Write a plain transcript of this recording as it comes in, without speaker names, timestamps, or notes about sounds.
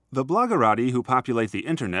The blogerati who populate the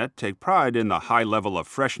internet take pride in the high level of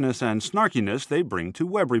freshness and snarkiness they bring to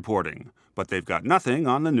web reporting, but they've got nothing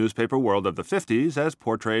on the newspaper world of the 50s as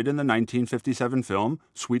portrayed in the 1957 film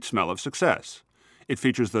Sweet Smell of Success. It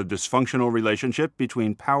features the dysfunctional relationship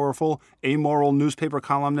between powerful, amoral newspaper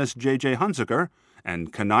columnist J.J. Hunsaker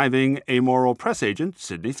and conniving, amoral press agent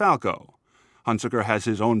Sidney Falco. Hunsaker has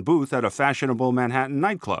his own booth at a fashionable Manhattan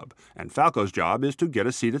nightclub, and Falco's job is to get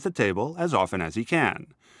a seat at the table as often as he can.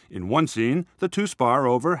 In one scene, the two spar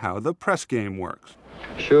over how the press game works.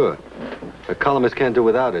 Sure. The columnists can't do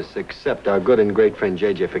without us, except our good and great friend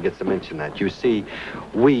JJ forgets to mention that. You see,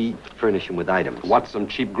 we furnish him with items. What, some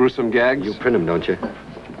cheap, gruesome gags? You print them, don't you?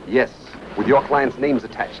 Yes, with your clients' names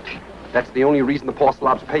attached. That's the only reason the poor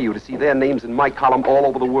slobs pay you, to see their names in my column all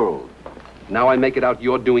over the world. Now I make it out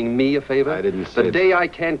you're doing me a favor? I didn't say The day I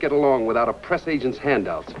can't get along without a press agent's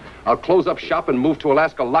handouts, I'll close up shop and move to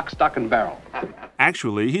Alaska lock, stock, and barrel.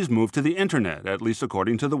 Actually, he's moved to the internet, at least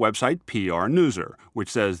according to the website PR Newser, which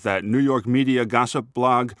says that New York media gossip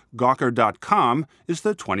blog Gawker.com is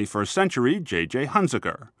the 21st century J.J.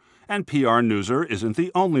 Hunsaker. And PR Newser isn't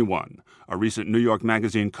the only one. A recent New York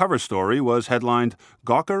Magazine cover story was headlined,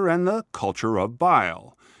 Gawker and the Culture of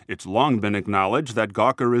Bile. It's long been acknowledged that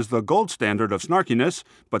Gawker is the gold standard of snarkiness,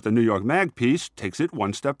 but the New York Mag piece takes it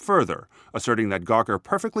one step further, asserting that Gawker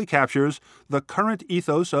perfectly captures the current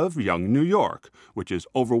ethos of young New York, which is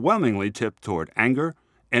overwhelmingly tipped toward anger,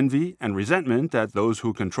 envy, and resentment at those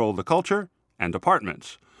who control the culture and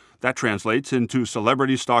apartments. That translates into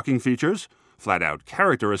celebrity stalking features, flat-out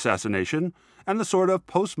character assassination, and the sort of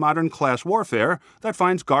postmodern class warfare that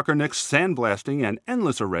finds Gawkerniks sandblasting an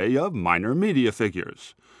endless array of minor media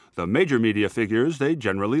figures. The major media figures they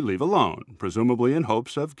generally leave alone, presumably in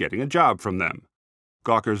hopes of getting a job from them.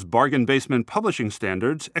 Gawker's bargain basement publishing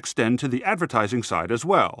standards extend to the advertising side as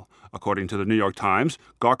well. According to the New York Times,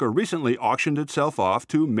 Gawker recently auctioned itself off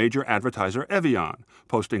to major advertiser Evian,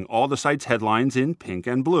 posting all the site's headlines in pink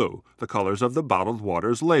and blue, the colors of the bottled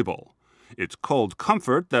water's label. It's cold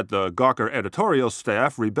comfort that the Gawker editorial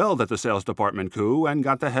staff rebelled at the sales department coup and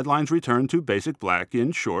got the headlines returned to basic black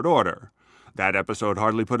in short order. That episode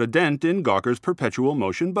hardly put a dent in Gawker's perpetual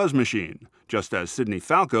motion buzz machine, just as Sidney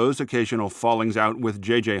Falco's occasional fallings out with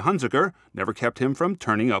J.J. Hunsaker never kept him from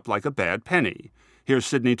turning up like a bad penny. Here's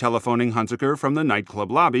Sidney telephoning Hunsaker from the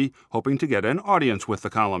nightclub lobby, hoping to get an audience with the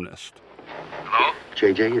columnist. Hello?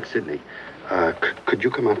 JJ, it's Sidney. Could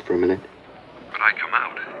you come out for a minute? Could I come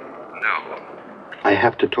out? No. I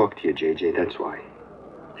have to talk to you, JJ, that's why.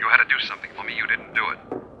 You had to do something for me. You didn't do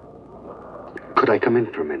it. Could I come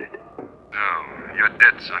in for a minute? No. You're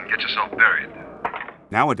dead, son. Get yourself buried.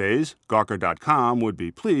 Nowadays, Gawker.com would be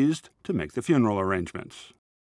pleased to make the funeral arrangements.